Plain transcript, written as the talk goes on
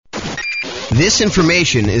This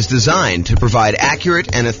information is designed to provide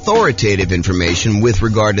accurate and authoritative information with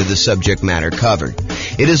regard to the subject matter covered.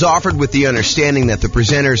 It is offered with the understanding that the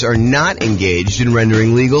presenters are not engaged in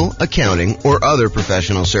rendering legal, accounting, or other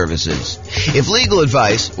professional services. If legal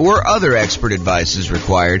advice or other expert advice is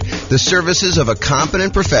required, the services of a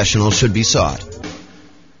competent professional should be sought.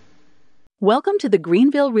 Welcome to the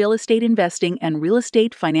Greenville Real Estate Investing and Real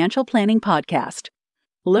Estate Financial Planning Podcast.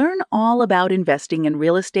 Learn all about investing in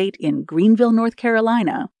real estate in Greenville, North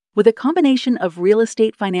Carolina, with a combination of real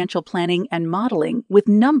estate financial planning and modeling with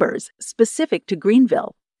numbers specific to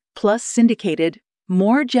Greenville, plus syndicated,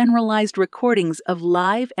 more generalized recordings of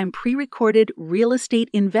live and pre-recorded real estate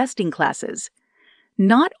investing classes,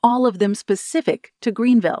 not all of them specific to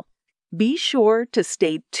Greenville. Be sure to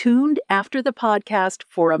stay tuned after the podcast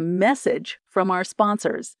for a message from our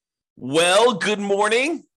sponsors. Well, good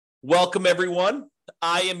morning. Welcome, everyone.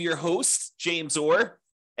 I am your host, James Orr,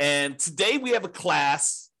 and today we have a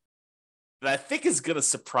class that I think is going to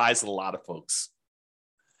surprise a lot of folks.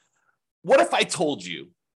 What if I told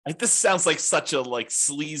you, this sounds like such a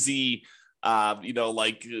sleazy,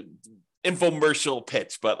 infomercial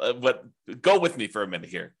pitch, but go with me for a minute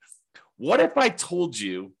here. What if I told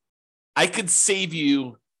you I could save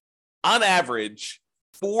you, on average,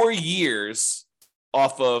 4 years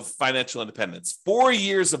off of financial independence, 4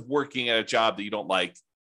 years of working at a job that you don't like,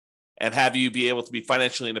 and have you be able to be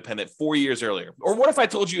financially independent 4 years earlier? Or what if I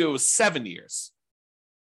told you it was 7 years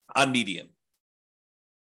on median?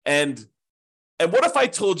 And what if I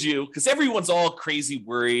told you, because everyone's all crazy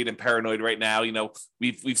worried and paranoid right now,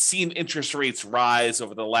 we've seen interest rates rise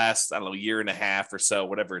over the last, year and a half or so,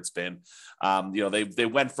 whatever it's been. They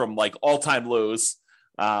went from all-time lows.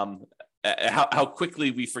 How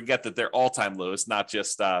quickly we forget that they're all-time lows, not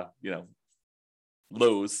just,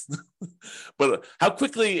 lows, but how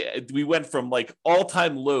quickly we went from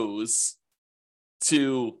all-time lows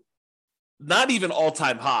to not even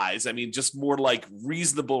all-time highs. I mean, just more like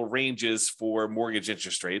reasonable ranges for mortgage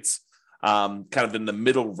interest rates, kind of in the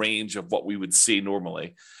middle range of what we would see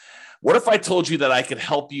normally. What if I told you that I could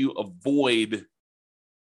help you avoid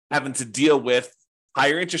having to deal with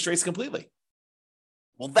higher interest rates completely?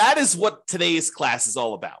 Well, that is what today's class is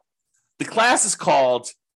all about. The class is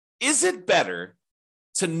called, Is It Better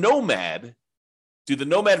to Nomad, do the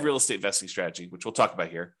Nomad real estate investing strategy, which we'll talk about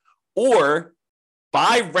here, or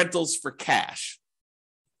buy rentals for cash?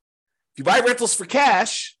 If you buy rentals for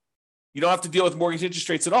cash, you don't have to deal with mortgage interest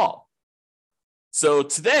rates at all. So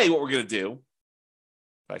today, what we're going to do,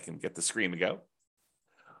 if I can get the screen to go,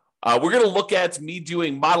 we're going to look at me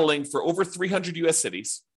doing modeling for over 300 U.S.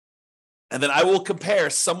 cities. And then I will compare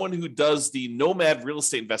someone who does the Nomad real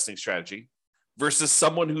estate investing strategy versus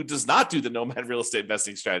someone who does not do the Nomad real estate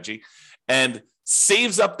investing strategy and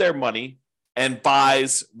saves up their money and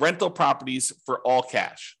buys rental properties for all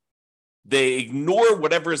cash. They ignore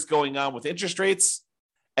whatever is going on with interest rates.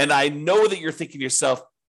 And I know that you're thinking to yourself,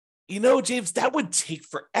 James, that would take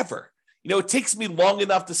forever. It takes me long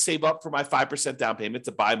enough to save up for my 5% down payment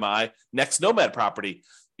to buy my next Nomad property.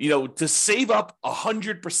 To save up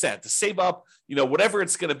 100%, to save up, whatever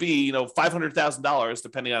it's going to be, $500,000,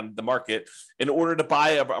 depending on the market, in order to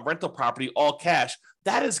buy a rental property, all cash,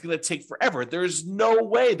 that is going to take forever. There's no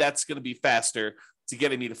way that's going to be faster to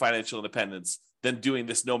getting me to financial independence than doing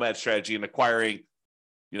this Nomad strategy and acquiring,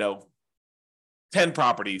 10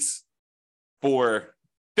 properties for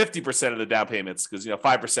 50% of the down payments, because,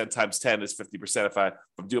 5% times 10 is 50% if I'm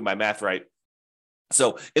doing my math right.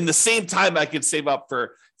 So in the same time I could save up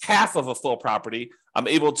for half of a full property, I'm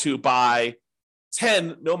able to buy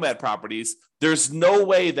 10 Nomad properties. There's no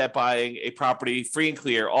way that buying a property free and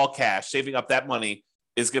clear, all cash, saving up that money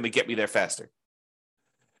is going to get me there faster.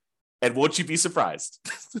 And won't you be surprised?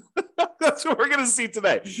 That's what we're going to see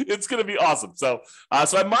today. It's going to be awesome. So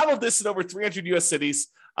I modeled this in over 300 U.S. cities.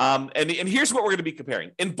 And here's what we're going to be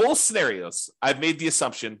comparing. In both scenarios, I've made the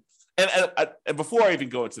assumption, and before I even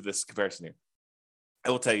go into this comparison here, I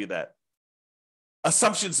will tell you that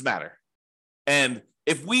assumptions matter. And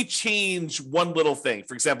if we change one little thing,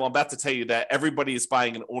 for example, I'm about to tell you that everybody is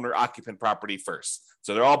buying an owner-occupant property first.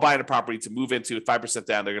 So they're all buying a property to move into at 5%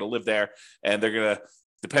 down. They're going to live there, and they're going to,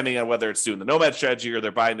 depending on whether it's doing the Nomad strategy or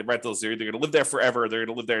they're buying the rentals, they're either going to live there forever or they're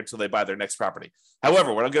going to live there until they buy their next property.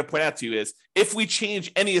 However, what I'm going to point out to you is if we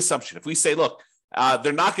change any assumption, if we say, look,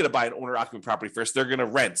 they're not going to buy an owner-occupant property first. They're going to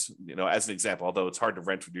rent, as an example, although it's hard to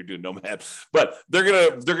rent when you're doing Nomad, but they're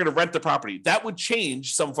going to rent the property. That would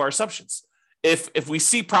change some of our assumptions. If we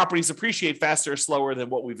see properties appreciate faster or slower than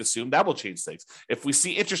what we've assumed, that will change things. If we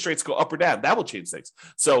see interest rates go up or down, that will change things.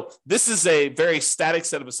 So this is a very static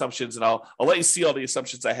set of assumptions, and I'll let you see all the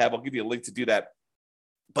assumptions I have. I'll give you a link to do that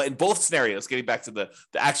But in both scenarios, getting back to the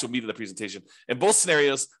actual meat of the presentation, in both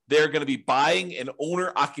scenarios, they're going to be buying an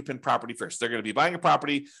owner-occupant property first. They're going to be buying a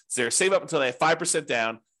property. So they're save up until they have 5%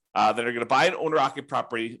 down. Then they're going to buy an owner-occupant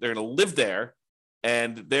property. They're going to live there,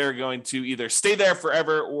 and they're going to either stay there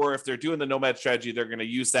forever, or if they're doing the Nomad strategy, they're going to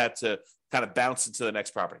use that to kind of bounce into the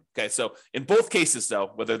next property. Okay, so in both cases,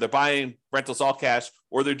 though, whether they're buying rentals all cash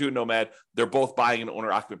or they're doing Nomad, they're both buying an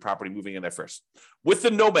owner-occupant property, moving in there first. With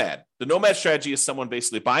the Nomad strategy is someone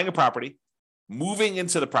basically buying a property, moving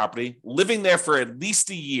into the property, living there for at least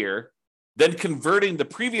a year, then converting the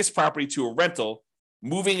previous property to a rental,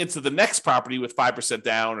 moving into the next property with 5%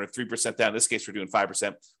 down or 3% down. In this case, we're doing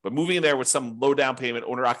 5%, but moving in there with some low down payment,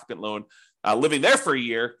 owner-occupant loan, living there for a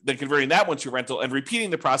year, then converting that one to rental and repeating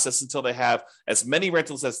the process until they have as many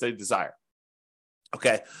rentals as they desire.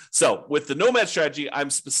 Okay, so with the Nomad strategy, I'm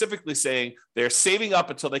specifically saying they're saving up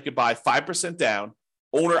until they could buy 5% down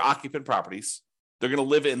owner-occupant properties. They're going to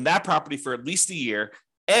live in that property for at least a year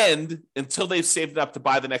and until they've saved up to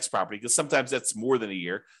buy the next property, because sometimes that's more than a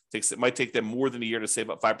year. It might take them more than a year to save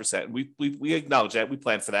up 5%. And we acknowledge that. We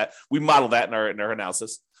plan for that. We model that in our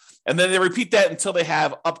analysis. And then they repeat that until they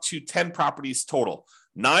have up to 10 properties total,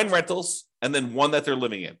 9 rentals, and then 1 that they're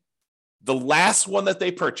living in. The last one that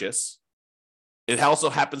they purchase, it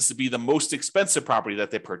also happens to be the most expensive property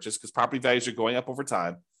that they purchase because property values are going up over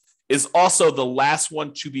time, is also the last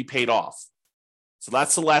one to be paid off. So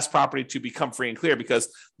that's the last property to become free and clear,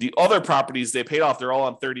 because the other properties they paid off, they're all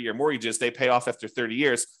on 30-year mortgages. They pay off after 30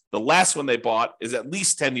 years. The last one they bought is at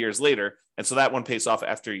least 10 years later. And so that one pays off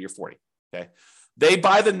after year 40. Okay. They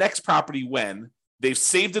buy the next property when they've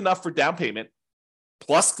saved enough for down payment,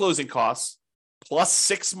 plus closing costs, plus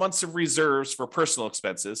 6 months of reserves for personal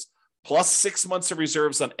expenses, plus 6 months of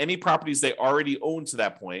reserves on any properties they already own to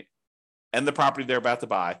that point, and the property they're about to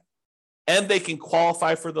buy. And they can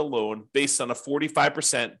qualify for the loan based on a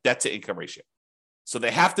 45% debt to income ratio. So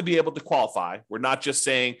they have to be able to qualify. We're not just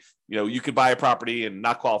saying, you could buy a property and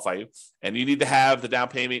not qualify you. And you need to have the down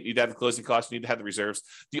payment, you need to have the closing costs, you need to have the reserves.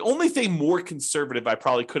 The only thing more conservative I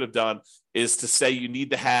probably could have done is to say you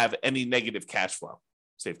need to have any negative cash flow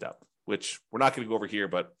saved up, which we're not going to go over here,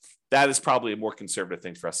 but that is probably a more conservative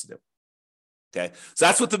thing for us to do. Okay. So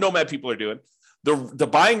that's what the Nomad people are doing. The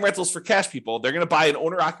buying rentals for cash people, they're going to buy an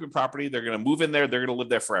owner-occupant property. They're going to move in there. They're going to live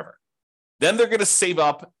there forever. Then they're going to save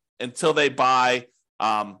up until they buy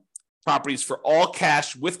properties for all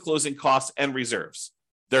cash with closing costs and reserves.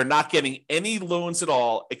 They're not getting any loans at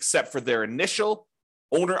all except for their initial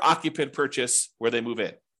owner-occupant purchase where they move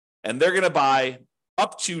in. And they're going to buy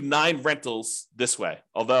up to 9 rentals this way.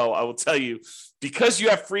 Although I will tell you, because you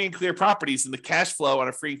have free and clear properties and the cash flow on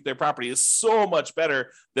a free and clear property is so much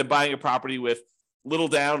better than buying a property with little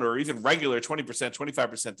down or even regular 20%,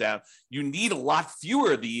 25% down, you need a lot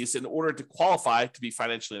fewer of these in order to qualify to be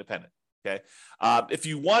financially independent. Okay. If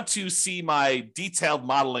you want to see my detailed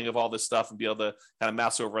modeling of all this stuff and be able to kind of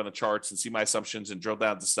mouse over on the charts and see my assumptions and drill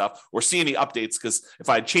down to stuff or see any updates, because if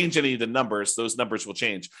I change any of the numbers, those numbers will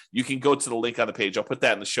change. You can go to the link on the page. I'll put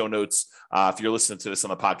that in the show notes if you're listening to this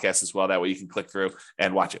on the podcast as well. That way you can click through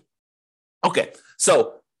and watch it. Okay.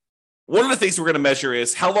 So one of the things we're going to measure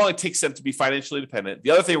is how long it takes them to be financially independent.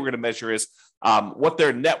 The other thing we're going to measure is what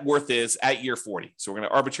their net worth is at year 40. So we're going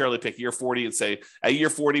to arbitrarily pick year 40 and say at year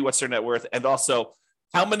 40, what's their net worth? And also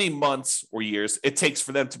how many months or years it takes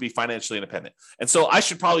for them to be financially independent. And so I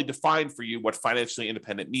should probably define for you what financially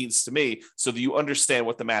independent means to me so that you understand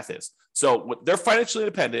what the math is. So they're financially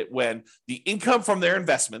independent when the income from their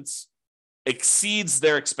investments exceeds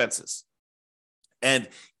their expenses. And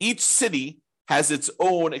each city has its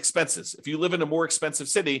own expenses. If you live in a more expensive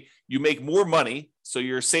city, you make more money, so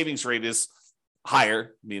your savings rate is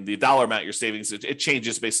higher. I mean, the dollar amount you're saving, it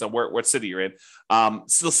changes based on what city you're in.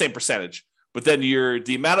 Still the same percentage. But then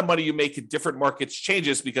the amount of money you make in different markets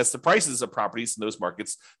changes because the prices of properties in those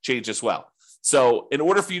markets change as well. So in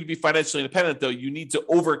order for you to be financially independent, though, you need to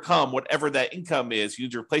overcome whatever that income is. You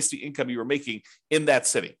need to replace the income you were making in that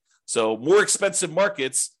city. So more expensive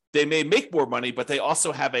markets, they may make more money, but they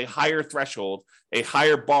also have a higher threshold, a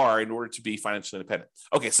higher bar in order to be financially independent.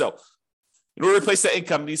 Okay, so in order to replace that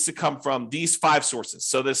income, it needs to come from these 5 sources.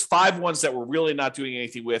 So there's 5 ones that we're really not doing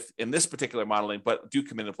anything with in this particular modeling, but do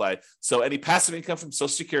come into play. So any passive income from Social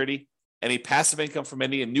Security, any passive income from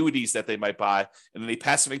any annuities that they might buy, and any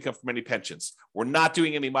passive income from any pensions. We're not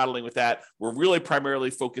doing any modeling with that. We're really primarily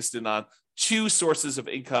focused in on 2 sources of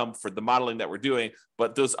income for the modeling that we're doing,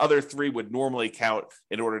 but those other 3 would normally count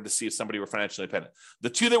in order to see if somebody were financially independent. The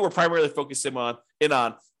 2 that we're primarily focusing on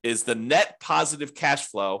is the net positive cash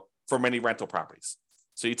flow from any rental properties.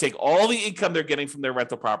 So you take all the income they're getting from their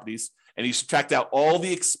rental properties and you subtract out all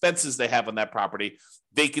the expenses they have on that property,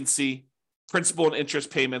 vacancy, principal and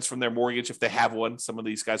interest payments from their mortgage if they have one. Some of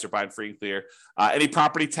these guys are buying free and clear. Any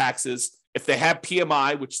property taxes. If they have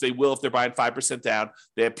PMI, which they will if they're buying 5% down,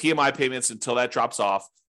 they have PMI payments until that drops off.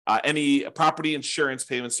 Any property insurance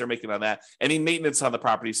payments they're making on that, any maintenance on the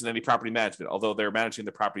properties, and any property management, although they're managing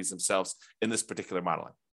the properties themselves in this particular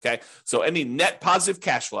modeling. Okay, so any net positive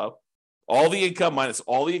cash flow, all the income minus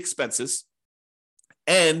all the expenses.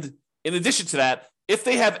 And in addition to that, if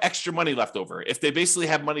they have extra money left over, if they basically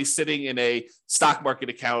have money sitting in a stock market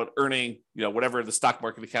account earning, whatever the stock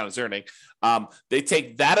market account is earning, they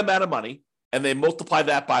take that amount of money and they multiply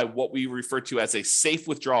that by what we refer to as a safe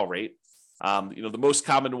withdrawal rate. The most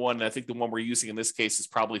common one, and I think the one we're using in this case is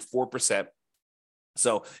probably 4%.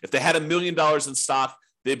 So if they had $1 million in stock,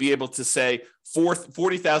 they'd be able to say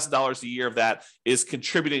 $40,000 a year of that is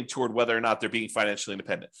contributing toward whether or not they're being financially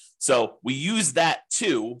independent. So we use that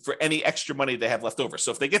too for any extra money they have left over.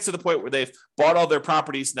 So if they get to the point where they've bought all their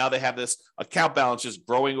properties, now they have this account balance just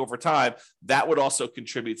growing over time, that would also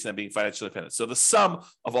contribute to them being financially independent. So the sum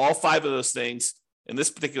of all 5 of those things, in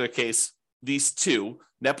this particular case, these 2,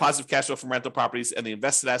 net positive cash flow from rental properties and the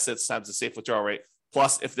invested assets times the safe withdrawal rate,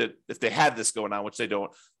 plus if they had this going on, which they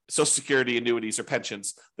don't, Social Security, annuities, or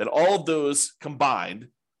pensions, then all of those combined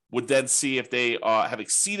would then see if they have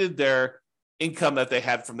exceeded their income that they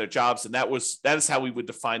had from their jobs. And that is how we would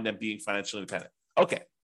define them being financially independent. Okay.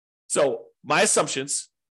 So my assumptions,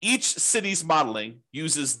 each city's modeling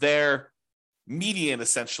uses their median,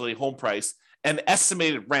 essentially, home price and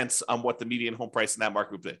estimated rents on what the median home price in that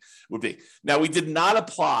market would be. Now, we did not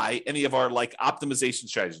apply any of our optimization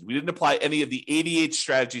strategies. We didn't apply any of the 88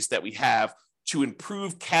 strategies that we have to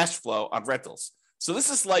improve cash flow on rentals. So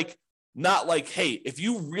this is not like, hey, if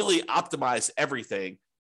you really optimize everything,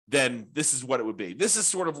 then this is what it would be. This is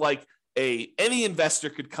sort of like any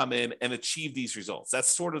investor could come in and achieve these results. That's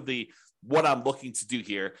sort of what I'm looking to do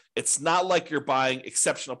here. It's not like you're buying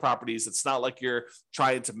exceptional properties. It's not like you're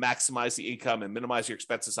trying to maximize the income and minimize your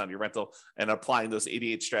expenses on your rental and applying those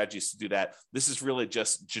 88 strategies to do that. This is really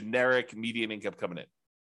just generic median income coming in.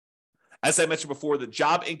 As I mentioned before, the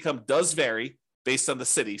job income does vary based on the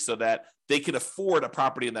city so that they can afford a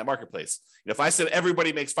property in that marketplace. If I said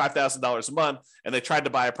everybody makes $5,000 a month and they tried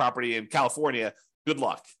to buy a property in California, good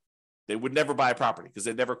luck. They would never buy a property because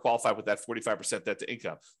they never qualify with that 45% debt to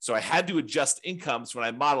income. So I had to adjust incomes when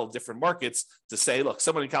I modeled different markets to say, look,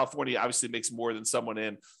 someone in California obviously makes more than someone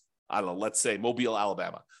in, I don't know, let's say Mobile,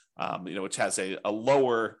 Alabama, which has a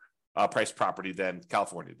lower price property than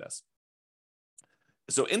California does.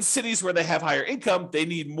 So in cities where they have higher income, they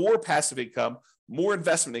need more passive income, more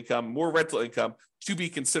investment income, more rental income to be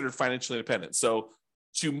considered financially independent. So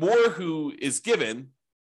to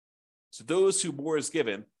those who more is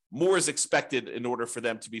given, more is expected in order for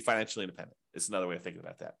them to be financially independent. It's another way of thinking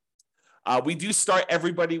about that. We do start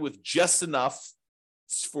everybody with just enough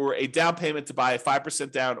for a down payment to buy a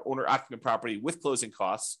 5% down owner-occupant property with closing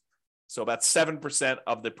costs. So about 7%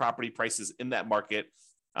 of the property prices in that market.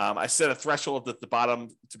 I set a threshold at the bottom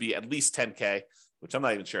to be at least 10K, which I'm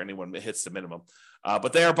not even sure anyone hits the minimum.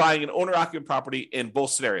 But they are buying an owner-occupant property in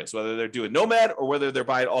both scenarios, whether they're doing Nomad or whether they're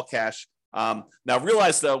buying all cash. Now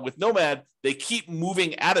realize though, with Nomad, they keep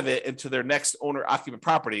moving out of it into their next owner-occupant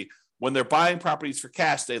property. When they're buying properties for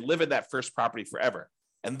cash, they live in that first property forever.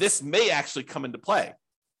 And this may actually come into play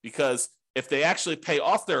because if they actually pay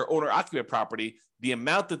off their owner-occupant property, the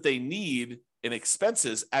amount that they need in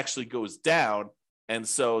expenses actually goes down. And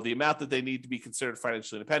so the amount that they need to be considered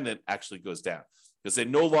financially independent actually goes down because they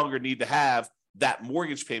no longer need to have that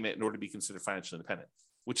mortgage payment in order to be considered financially independent,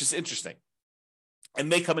 which is interesting and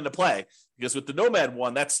may come into play because with the Nomad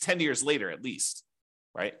one, that's 10 years later at least,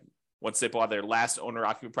 right? Once they bought their last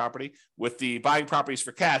owner-occupant property. With the buying properties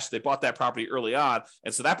for cash, they bought that property early on,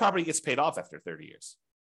 and so that property gets paid off after 30 years.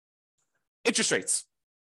 Interest rates.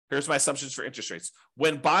 Here's my assumptions for interest rates.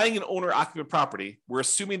 When buying an owner-occupant property, we're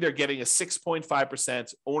assuming they're getting a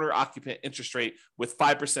 6.5% owner-occupant interest rate with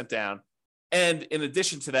 5% down. And in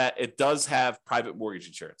addition to that, it does have private mortgage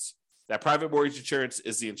insurance. That private mortgage insurance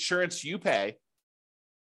is the insurance you pay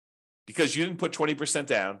because you didn't put 20%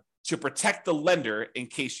 down to protect the lender in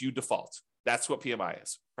case you default. That's what PMI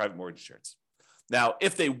is, private mortgage insurance. Now,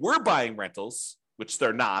 if they were buying rentals, which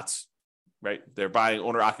they're not, right? They're buying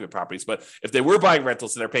owner-occupant properties, but if they were buying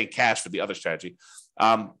rentals and they're paying cash for the other strategy,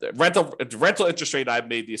 the rental interest rate I've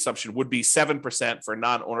made the assumption would be 7% for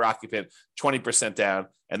non-owner-occupant, 20% down,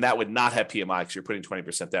 and that would not have PMI because you're putting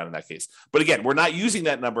 20% down in that case. But again, we're not using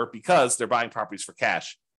that number because they're buying properties for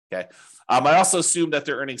cash. Okay. I also assume that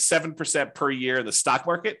they're earning 7% per year in the stock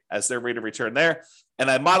market as their rate of return there.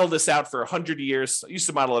 And I modeled this out for 100 years. I used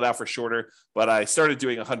to model it out for shorter, but I started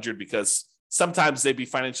doing 100 because Sometimes they'd be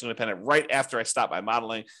financially independent right after I stopped my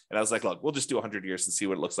modeling. And I was like, look, we'll just do 100 years and see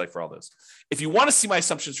what it looks like for all those. If you want to see my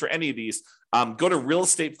assumptions for any of these, go to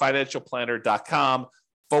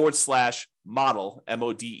realestatefinancialplanner.com/model,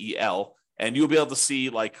 MODEL, and you'll be able to see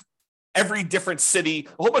like every different city,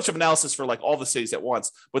 a whole bunch of analysis for like all the cities at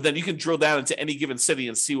once. But then you can drill down into any given city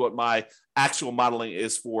and see what my actual modeling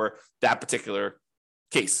is for that particular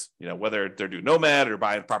case, whether they're doing Nomad or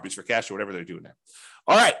buying properties for cash or whatever they're doing there.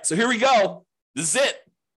 All right, so here we go. This is it.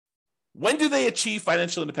 When do they achieve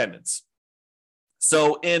financial independence?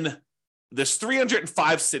 So there's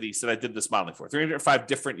 305 cities that I did this modeling for, 305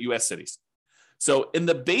 different US cities. So in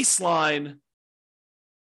the baseline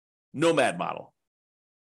Nomad model,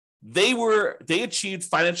 they achieved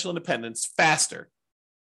financial independence faster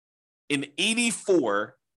in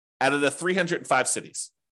 84 out of the 305 cities.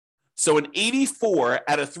 So in 84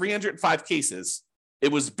 out of 305 cases,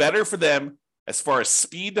 it was better for them as far as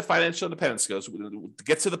speed to financial independence goes, to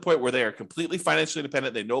get to the point where they are completely financially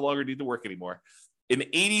independent. They no longer need to work anymore. In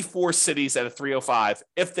 84 cities out of 305,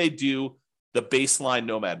 if they do the baseline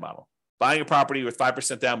Nomad model, buying a property with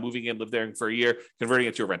 5% down, moving in, live there for a year, converting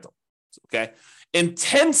it to a rental. Okay. In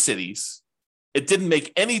 10 cities, it didn't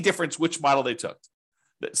make any difference which model they took.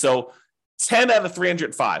 So 10 out of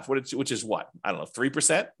 305, which is what? I don't know,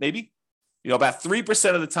 3% maybe? About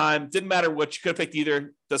 3% of the time, didn't matter what, you could have picked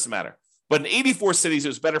either, doesn't matter. But in 84 cities, it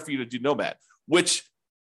was better for you to do Nomad, which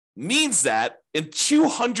means that in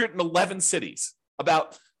 211 cities,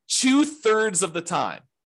 about 2/3 of the time,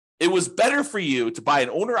 it was better for you to buy an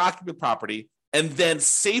owner-occupant property and then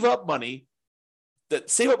save up money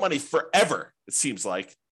forever, it seems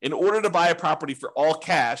like, in order to buy a property for all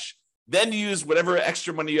cash, then use whatever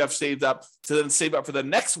extra money you have saved up to then save up for the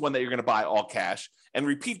next one that you're going to buy all cash, and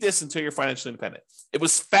repeat this until you're financially independent. It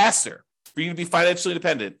was faster for you to be financially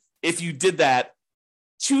independent if you did that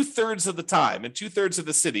 2/3 of the time in 2/3 of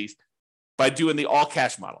the cities by doing the all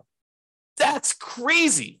cash model. That's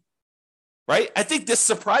crazy, right? I think this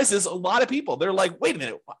surprises a lot of people. They're like, wait a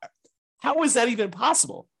minute, how is that even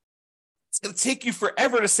possible? It's going to take you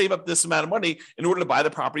forever to save up this amount of money in order to buy the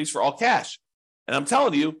properties for all cash. And I'm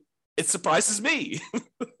telling you, it surprises me.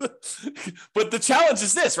 But the challenge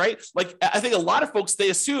is this, right? Like, I think a lot of folks, they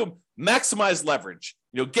assume maximize leverage.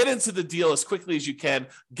 Get into the deal as quickly as you can,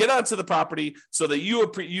 get onto the property so that you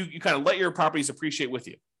kind of let your properties appreciate with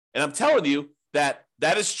you. And I'm telling you that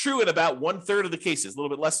is true in about 1/3 of the cases, a little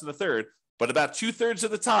bit less than a third, but about 2/3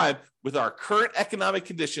 of the time with our current economic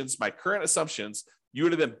conditions, my current assumptions, you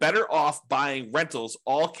would have been better off buying rentals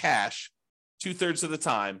all cash 2/3 of the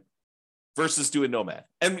time versus doing Nomad.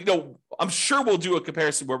 And, I'm sure we'll do a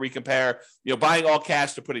comparison where we compare, buying all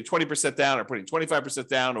cash to putting 20% down or putting 25%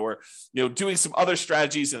 down, or, doing some other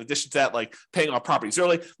strategies in addition to that, like paying off properties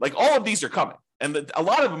early. Like, all of these are coming. And a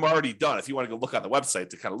lot of them are already done if you want to go look on the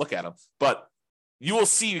website to kind of look at them. But you will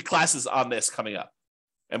see classes on this coming up.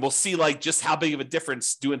 And we'll see like just how big of a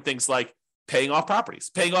difference doing things like paying off properties,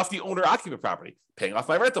 paying off the owner-occupant property, paying off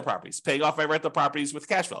my rental properties, paying off my rental properties with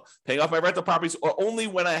cash flow, paying off my rental properties or only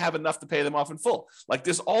when I have enough to pay them off in full. Like,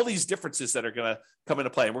 there's all these differences that are going to come into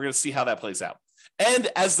play, and we're going to see how that plays out. And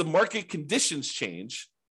as the market conditions change,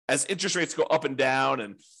 as interest rates go up and down,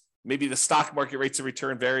 and maybe the stock market rates of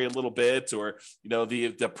return vary a little bit, or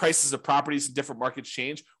the prices of properties in different markets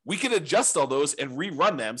change, we can adjust all those and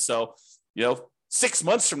rerun them. So 6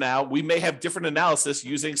 months from now, we may have different analysis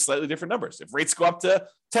using slightly different numbers. If rates go up to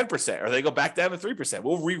 10% or they go back down to 3%,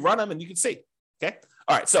 we'll rerun them and you can see. Okay.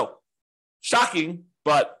 All right. So shocking,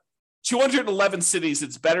 but 211 cities,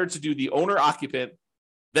 it's better to do the owner occupant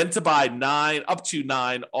than to buy up to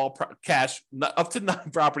nine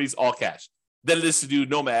properties, all cash, than it is to do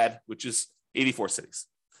Nomad, which is 84 cities.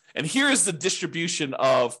 And here is the distribution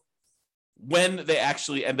of when they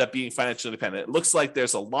actually end up being financially independent. It looks like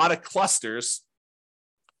there's a lot of clusters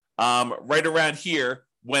right around here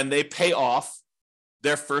when they pay off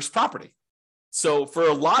their first property. So for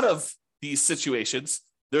a lot of these situations,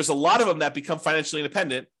 there's a lot of them that become financially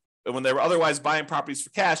independent when they were otherwise buying properties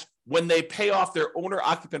for cash when they pay off their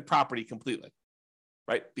owner-occupant property completely,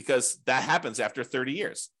 right? Because that happens after 30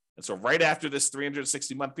 years. And so right after this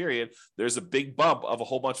 360-month period, there's a big bump of a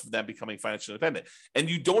whole bunch of them becoming financially independent. And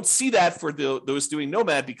you don't see that for those doing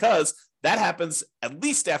Nomad because that happens at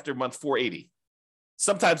least after month 480,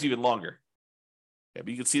 sometimes even longer. Yeah,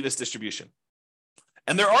 but you can see this distribution.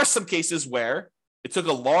 And there are some cases where it took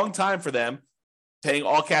a long time for them paying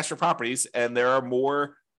all cash for properties, and there are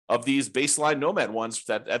more of these baseline Nomad ones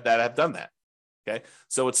that have done that. Okay,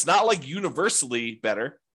 so it's not like universally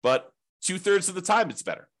better, but 2/3 of the time it's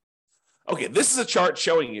better. Okay, this is a chart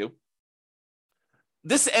showing you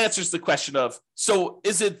this answers the question of, so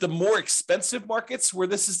is it the more expensive markets where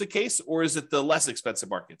this is the case, or is it the less expensive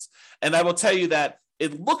markets? And I will tell you that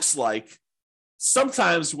it looks like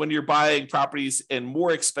sometimes when you're buying properties in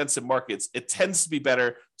more expensive markets, it tends to be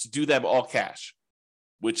better to do them all cash,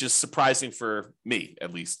 which is surprising for me,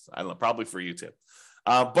 at least. I don't know, probably for you too.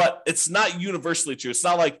 But it's not universally true. It's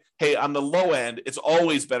not like, hey, on the low end, it's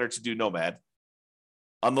always better to do Nomad.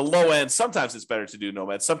 On the low end, sometimes it's better to do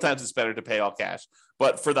Nomad. Sometimes it's better to pay all cash.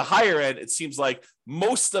 But for the higher end, it seems like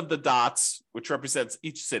most of the dots, which represents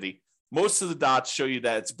each city, most of the dots show you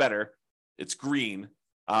that it's better. It's green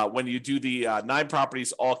when you do the 9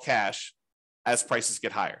 properties all cash as prices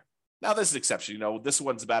get higher. Now, this is an exception. This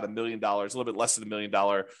one's about $1 million, a little bit less than $1 million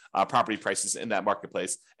property prices in that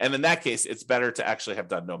marketplace. And in that case, it's better to actually have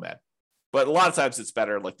done Nomad. But a lot of times it's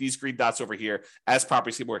better. Like these green dots over here, as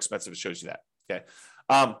properties get more expensive, it shows you that. Okay.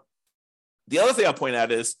 The other thing I'll point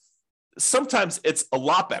out is sometimes it's a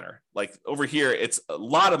lot better. Like over here, it's a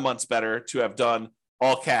lot of months better to have done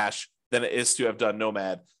all cash than it is to have done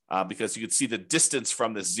Nomad because you can see the distance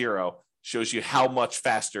from this 0 shows you how much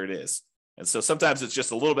faster it is. And so sometimes it's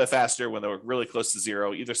just a little bit faster when they're really close to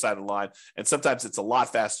 0, either side of the line. And sometimes it's a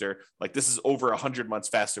lot faster. Like this is over 100 months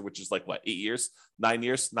faster, which is like what, 8 years, 9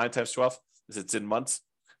 years, 9 times 12, is it's in months.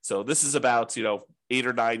 So this is about, 8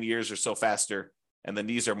 or 9 years or so faster. And then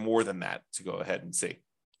these are more than that to go ahead and see.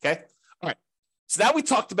 Okay. All right. So now we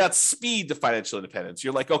talked about speed to financial independence.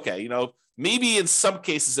 You're like, okay, maybe in some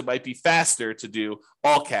cases it might be faster to do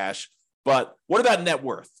all cash, but what about net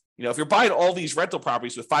worth? If you're buying all these rental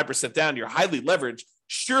properties with 5% down, you're highly leveraged.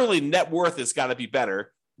 Surely net worth has got to be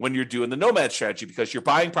better when you're doing the Nomad strategy because you're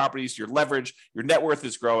buying properties, your leverage, your net worth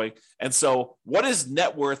is growing. And so what is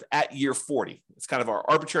net worth at year 40? It's kind of our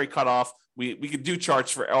arbitrary cutoff. We could do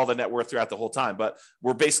charts for all the net worth throughout the whole time, but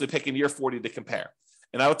we're basically picking year 40 to compare.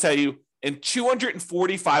 And I will tell you, in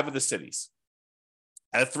 245 of the cities,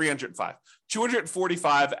 out of 305,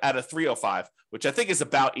 245 out of 305, which I think is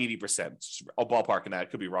about 80%. I'll ballpark in that. I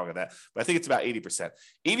could be wrong on that, but I think it's about 80%.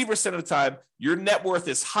 80% of the time, your net worth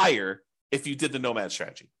is higher if you did the Nomad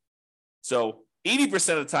strategy. So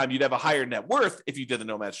 80% of the time, you'd have a higher net worth if you did the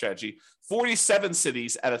Nomad strategy. 47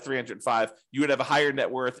 cities out of 305, you would have a higher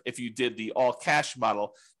net worth if you did the all cash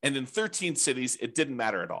model. And in 13 cities, it didn't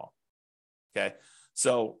matter at all. Okay.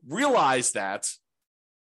 So realize that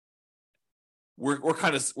we're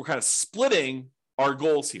kind of splitting our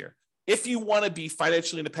goals here. If you want to be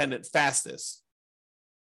financially independent fastest,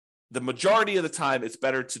 the majority of the time, it's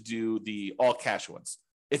better to do the all cash ones.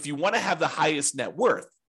 If you want to have the highest net worth,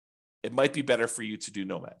 it might be better for you to do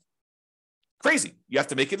Nomad. Crazy. You have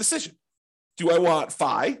to make a decision. Do I want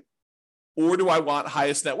FI or do I want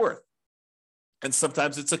highest net worth? And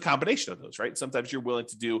sometimes it's a combination of those, right? Sometimes you're willing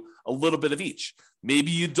to do a little bit of each. Maybe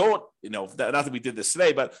you don't, not that we did this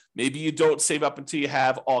today, but maybe you don't save up until you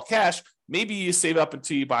have all cash. Maybe you save up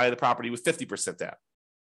until you buy the property with 50% down.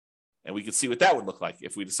 And we can see what that would look like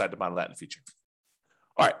if we decide to model that in the future.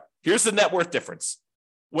 All right, here's the net worth difference.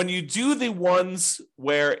 When you do the ones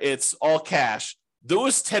where it's all cash,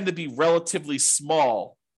 those tend to be relatively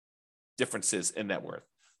small differences in net worth.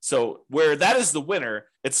 So where that is the winner,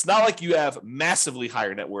 it's not like you have massively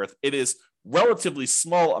higher net worth. It is relatively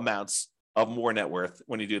small amounts of more net worth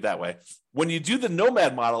when you do it that way. When you do the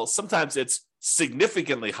Nomad model, sometimes it's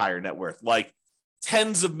significantly higher net worth, like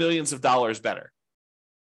tens of millions of dollars better.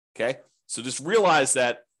 Okay. So just realize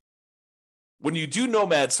that when you do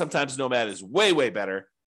Nomad, sometimes Nomad is way, way better.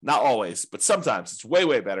 Not always, but sometimes it's way,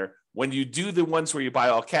 way better. When you do the ones where you buy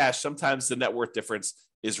all cash, sometimes the net worth difference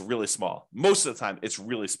is really small. Most of the time, it's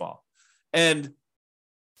really small. And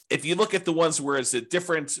if you look at the ones where it's a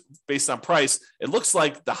difference based on price, it looks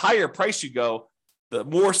like the higher price you go, the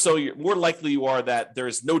more likely you are that there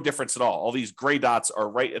is no difference at all. All these gray dots are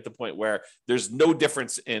right at the point where there's no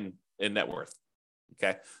difference in net worth.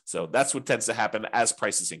 Okay, so that's what tends to happen as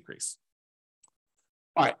prices increase.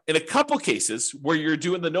 All right, in a couple cases where you're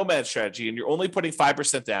doing the Nomad strategy and you're only putting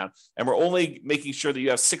 5% down and we're only making sure that you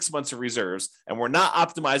have 6 months of reserves and we're not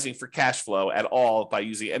optimizing for cash flow at all by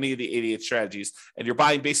using any of the 88 strategies, and you're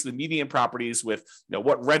buying basically median properties with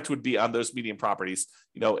what rent would be on those median properties,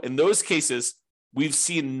 in those cases, we've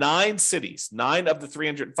seen 9 cities, 9 of the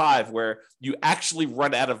 305, where you actually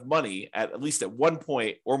run out of money at least at one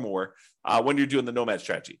point or more when you're doing the Nomad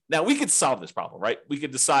strategy. Now, we could solve this problem, right? We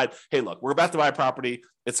could decide, hey, look, we're about to buy a property.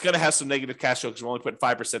 It's going to have some negative cash flow because we're only putting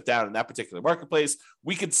 5% down in that particular marketplace.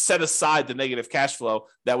 We could set aside the negative cash flow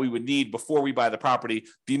that we would need before we buy the property,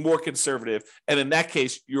 be more conservative. And in that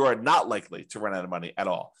case, you are not likely to run out of money at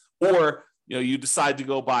all. Or you decide to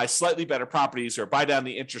go buy slightly better properties or buy down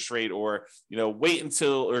the interest rate or, wait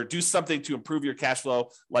until or do something to improve your cash flow,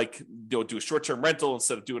 like do a short-term rental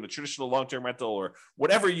instead of doing a traditional long-term rental or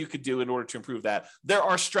whatever you could do in order to improve that. There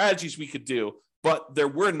are strategies we could do, but there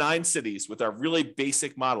were 9 cities with our really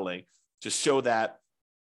basic modeling to show that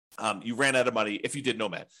you ran out of money if you did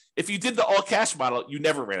Nomad. If you did the all cash model, you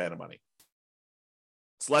never ran out of money.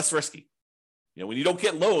 It's less risky. When you don't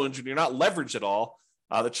get loans and you're not leveraged at all,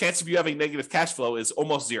 the chance of you having negative cash flow is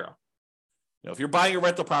almost zero. If you're buying a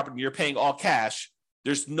rental property and you're paying all cash,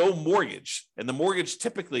 there's no mortgage. And the mortgage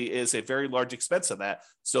typically is a very large expense on that.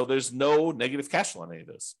 So there's no negative cash flow on any of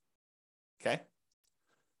those. Okay.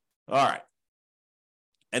 All right.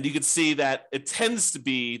 And you can see that it tends to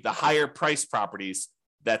be the higher price properties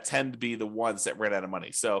that tend to be the ones that ran out of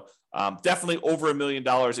money. So definitely over $1 million,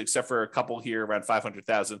 except for a couple here around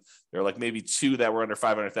 500,000. There are like maybe 2 that were under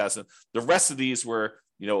 500,000. The rest of these were,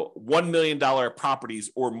 $1 million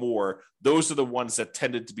properties or more. Those are the ones that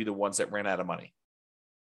tended to be the ones that ran out of money.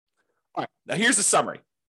 All right, now here's the summary.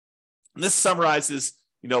 And this summarizes,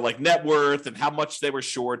 like net worth and how much they were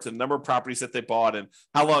short and the number of properties that they bought and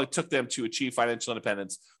how long it took them to achieve financial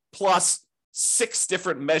independence, plus 6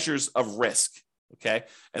 different measures of risk. Okay.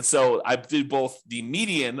 And so I did both the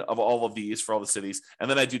median of all of these for all the cities,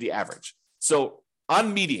 and then I do the average. So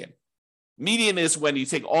on median is when you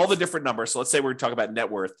take all the different numbers. So let's say we're talking about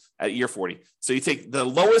net worth at year 40. So you take the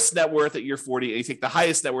lowest net worth at year 40 and you take the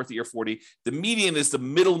highest net worth at year 40. The median is the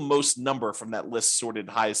middlemost number from that list sorted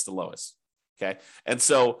highest to lowest. Okay. And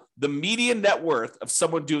so the median net worth of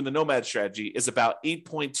someone doing the Nomad strategy is about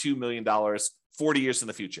 $8.2 million 40 years in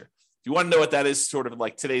the future. If you want to know what that is, sort of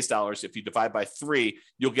like today's dollars, if you divide by 3,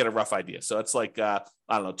 you'll get a rough idea. So it's like,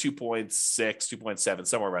 2.6, 2.7,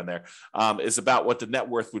 somewhere around there, is about what the net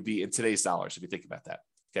worth would be in today's dollars, if you think about that.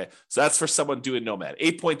 Okay. So that's for someone doing Nomad.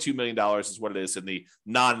 $8.2 million is what it is in the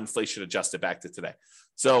non-inflation adjusted back to today.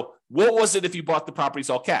 So what was it if you bought the properties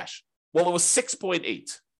all cash? Well, it was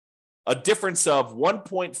 6.8, a difference of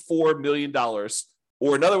 $1.4 million.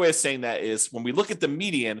 Or another way of saying that is when we look at the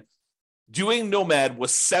median, doing Nomad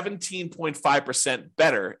was 17.5%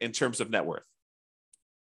 better in terms of net worth.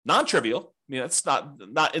 Non-trivial. It's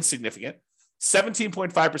not insignificant.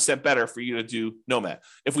 17.5% better for you to do Nomad.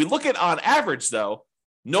 If we look at on average, though,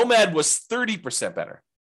 Nomad was 30% better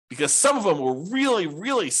because some of them were really,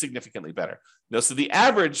 really significantly better. So the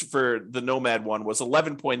average for the Nomad one was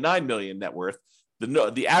 11.9 million net worth.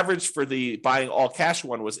 The average for the buying all cash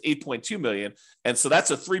one was 8.2 million. And so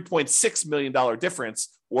that's a $3.6 million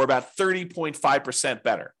difference, or about 30.5%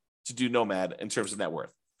 better to do Nomad in terms of net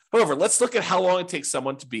worth. However, let's look at how long it takes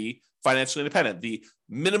someone to be financially independent, the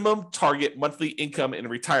minimum target monthly income in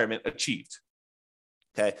retirement achieved.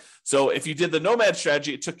 Okay. So if you did the Nomad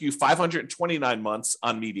strategy, it took you 529 months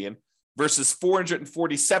on median versus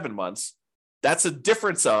 447 months. That's a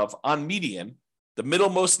difference of, on median, the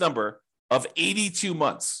middlemost number, of 82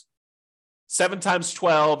 months. 7 times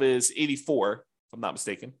 12 is 84, if I'm not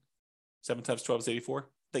mistaken. 7 times 12 is 84? I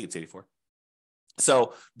think it's 84.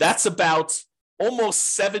 So that's about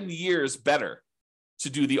almost 7 years better to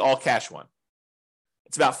do the all cash one.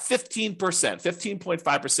 It's about 15%,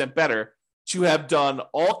 15.5% better to have done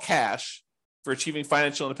all cash for achieving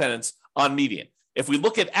financial independence on median. If we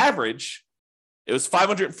look at average, it was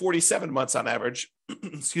 547 months on average,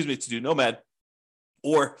 to do Nomad,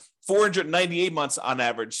 or 498 months on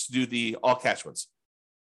average to do the all cash ones.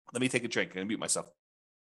 Let me take a drink and mute myself.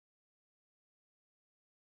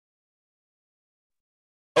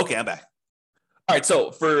 Okay, I'm back. All right, so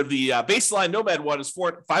for the baseline Nomad one is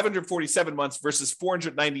 547 months versus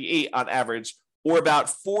 498 on average, or about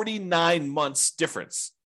 49 months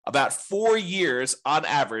difference. About 4 years on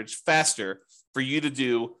average faster for you to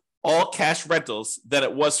do all cash rentals than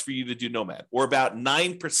it was for you to do Nomad, or about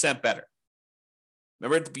 9% better.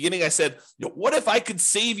 Remember at the beginning, I said, what if I could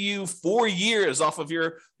save you 4 years off of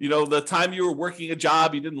your, the time you were working a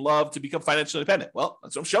job you didn't love to become financially independent? Well,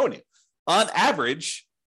 that's what I'm showing you. On average,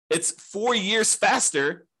 it's 4 years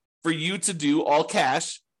faster for you to do all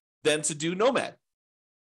cash than to do Nomad.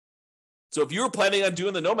 So if you were planning on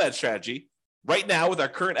doing the Nomad strategy right now with our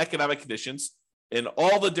current economic conditions in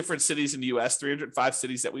all the different cities in the U.S., 305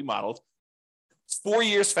 cities that we modeled, it's 4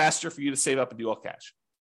 years faster for you to save up and do all cash.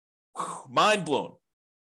 Mind blown.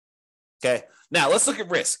 Okay, now let's look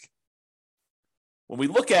at risk. When we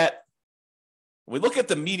look at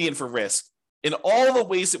the median for risk, in all the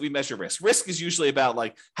ways that we measure risk. Risk is usually about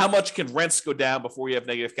like how much can rents go down before you have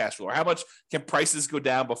negative cash flow, or how much can prices go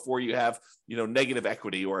down before you have, negative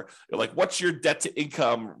equity, or like what's your debt to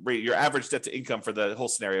income rate, your average debt to income for the whole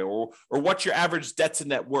scenario, or what's your average debt to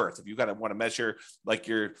net worth. If you kind of want to measure like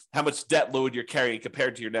how much debt load you're carrying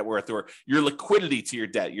compared to your net worth, or your liquidity to your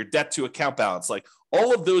debt to account balance, like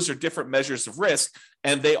all of those are different measures of risk.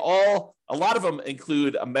 And a lot of them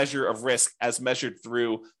include a measure of risk as measured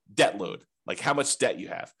through debt load, like how much debt you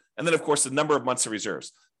have. And then, of course, the number of months of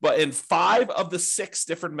reserves. But in 5 of the 6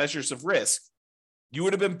 different measures of risk, you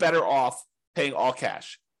would have been better off paying all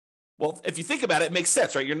cash. Well, if you think about it, it makes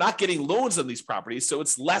sense, right? You're not getting loans on these properties, so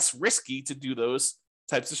it's less risky to do those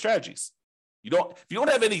types of strategies. If you don't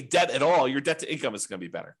have any debt at all, your debt to income is going to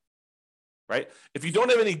be better, right? If you don't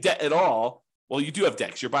have any debt at all, well, you do have debt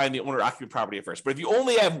because you're buying the owner-occupant property at first. But if you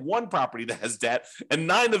only have one property that has debt and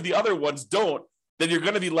 9 of the other ones don't, then you're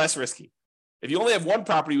going to be less risky. If you only have one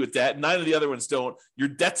property with debt, 9 of the other ones don't, your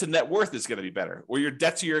debt to net worth is going to be better, or your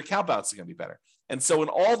debt to your account balance is going to be better. And so in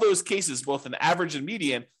all those cases, both in average and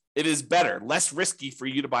median, it is better, less risky for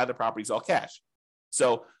you to buy the properties all cash.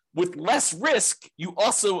 So with less risk, you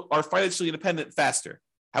also are financially independent faster.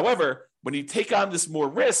 However, when you take on this more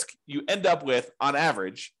risk, you end up with, on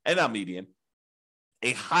average and on median,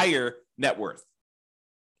 a higher net worth.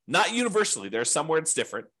 Not universally. There's somewhere it's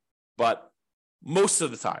different, but most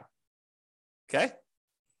of the time. Okay?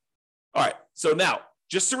 All right. So now,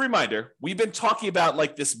 just a reminder, we've been talking about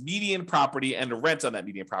like this median property and the rent on that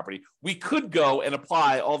median property. We could go and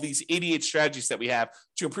apply all these 88 strategies that we have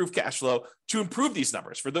to improve cash flow, to improve these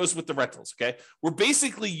numbers for those with the rentals. Okay? We're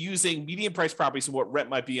basically using median price properties and what rent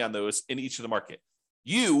might be on those in each of the market.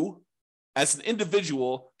 You, as an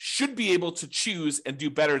individual, should be able to choose and do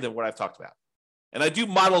better than what I've talked about. And I do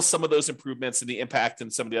model some of those improvements and the impact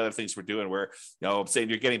and some of the other things we're doing where, I'm saying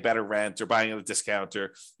you're getting better rent or buying at a discount,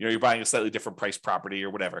 or, you're buying a slightly different price property or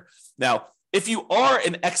whatever. Now, if you are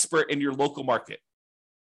an expert in your local market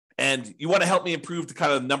and you want to help me improve the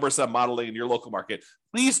kind of numbers I'm modeling in your local market,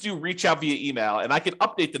 please do reach out via email and I can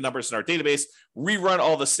update the numbers in our database, rerun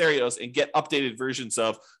all the scenarios, and get updated versions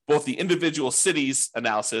of both the individual cities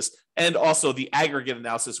analysis and also the aggregate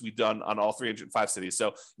analysis we've done on all 305 cities.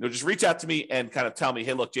 So, just reach out to me and kind of tell me,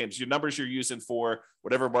 hey, look, James, your numbers you're using for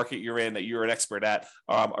whatever market you're in that you're an expert at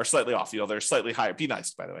are slightly off. They're slightly higher. Be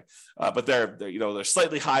nice, by the way. But they're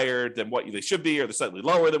slightly higher than what they should be, or they're slightly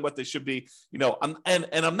lower than what they should be. I'm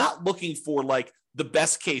not looking for like the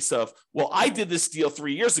best case of, well, I did this deal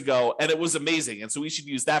 3 years ago and it was amazing, and so we should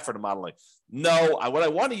use that for the modeling. No, what I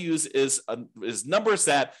want to use is numbers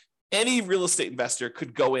that any real estate investor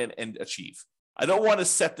could go in and achieve. I don't want to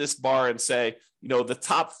set this bar and say, the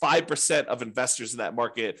top 5% of investors in that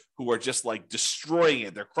market who are just like destroying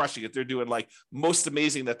it, they're crushing it, they're doing like most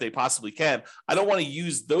amazing that they possibly can. I don't want to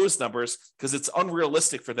use those numbers because it's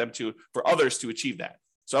unrealistic for others to achieve that.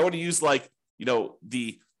 So I want to use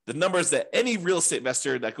the numbers that any real estate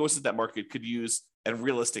investor that goes into that market could use and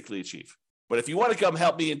realistically achieve. But if you want to come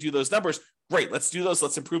help me and do those numbers, great, let's do those.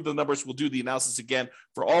 Let's improve the numbers. We'll do the analysis again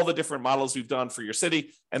for all the different models we've done for your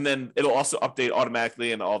city. And then it'll also update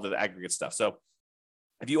automatically and all the aggregate stuff. So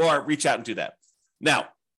if you are, reach out and do that. Now,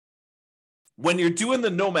 when you're doing the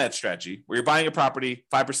Nomad strategy, where you're buying a property,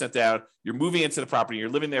 5% down, you're moving into the property, you're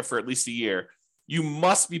living there for at least a year, you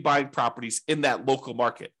must be buying properties in that local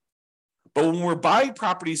market. But when we're buying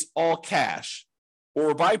properties all cash, or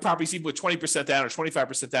we're buying properties even with 20% down or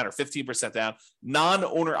 25% down or 15% down,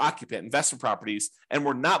 non-owner occupant investment properties, and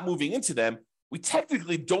we're not moving into them, we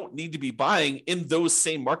technically don't need to be buying in those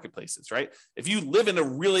same marketplaces, right? If you live in a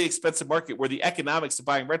really expensive market where the economics of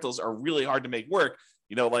buying rentals are really hard to make work,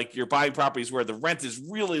 like you're buying properties where the rent is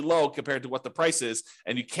really low compared to what the price is,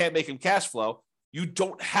 and you can't make them cash flow, you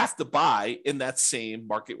don't have to buy in that same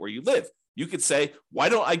market where you live. You could say, why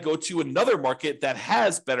don't I go to another market that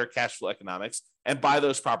has better cash flow economics and buy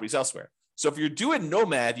those properties elsewhere? So if you're doing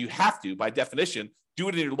Nomad, you have to, by definition, do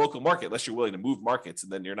it in your local market, unless you're willing to move markets,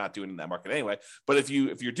 and then you're not doing it in that market anyway. But if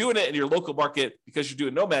you're doing it in your local market because you're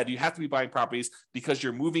doing Nomad, you have to be buying properties because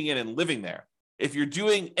you're moving in and living there. If you're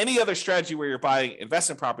doing any other strategy where you're buying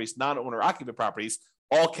investment properties, non-owner occupant properties,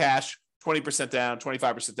 all cash, 20% down,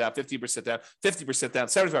 25% down, 15% down, 50% down,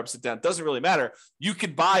 75% down, doesn't really matter. You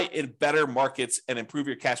could buy in better markets and improve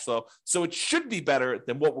your cash flow. So it should be better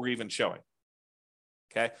than what we're even showing.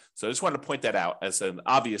 Okay. So I just wanted to point that out as an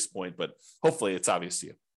obvious point, but hopefully it's obvious to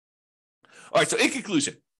you. All right. So in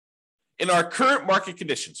conclusion, in our current market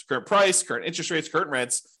conditions, current price, current interest rates, current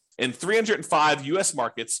rents in 305 US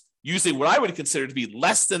markets, using what I would consider to be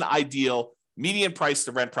less than ideal median price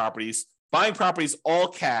to rent properties, buying properties all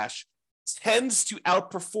cash, tends to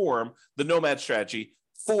outperform the Nomad strategy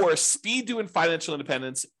for speed to financial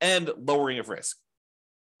independence and lowering of risk.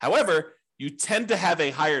 However, you tend to have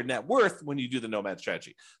a higher net worth when you do the Nomad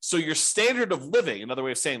strategy. So your standard of living, another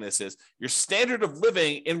way of saying this is your standard of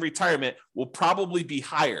living in retirement will probably be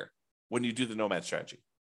higher when you do the Nomad strategy.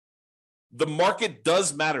 The market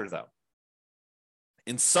does matter though.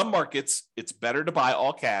 In some markets, it's better to buy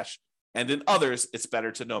all cash, and in others, it's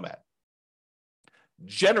better to Nomad.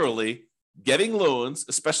 Generally, getting loans,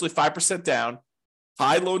 especially 5% down,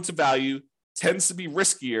 high loan to value, tends to be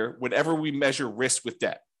riskier whenever we measure risk with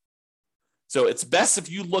debt. So it's best if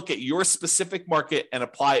you look at your specific market and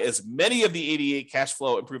apply as many of the 88 cash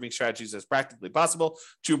flow improving strategies as practically possible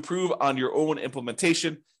to improve on your own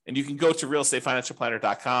implementation. And you can go to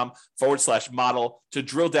realestatefinancialplanner.com/model to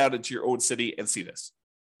drill down into your own city and see this.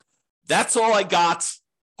 That's all I got.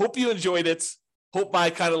 Hope you enjoyed it. Hope my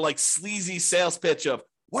kind of like sleazy sales pitch of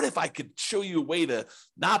what if I could show you a way to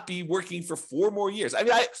not be working for 4 more years? I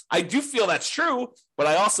mean, I do feel that's true, but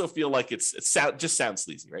I also feel like it just sounds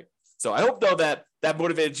sleazy, right? So I hope, though, that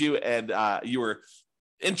motivated you and you were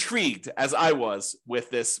intrigued, as I was, with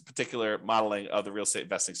this particular modeling of the real estate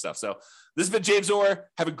investing stuff. So this has been James Orr.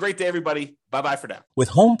 Have a great day, everybody. Bye-bye for now. With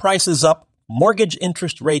home prices up, mortgage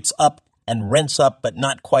interest rates up, and rents up, but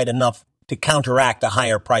not quite enough to counteract the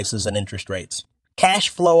higher prices and interest rates, cash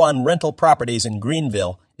flow on rental properties in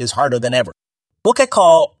Greenville is harder than ever. Book a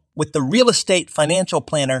call with the Real Estate Financial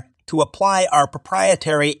Planner to apply our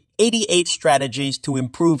proprietary 88 strategies to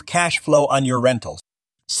improve cash flow on your rentals.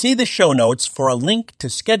 See the show notes for a link to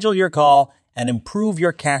schedule your call and improve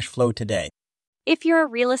your cash flow today. If you're a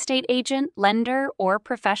real estate agent, lender, or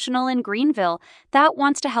professional in Greenville that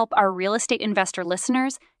wants to help our real estate investor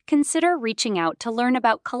listeners, consider reaching out to learn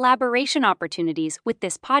about collaboration opportunities with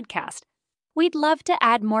this podcast. We'd love to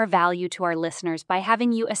add more value to our listeners by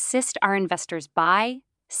having you assist our investors buy,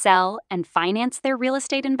 sell, and finance their real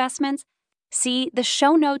estate investments. See the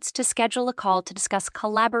show notes to schedule a call to discuss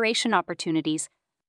collaboration opportunities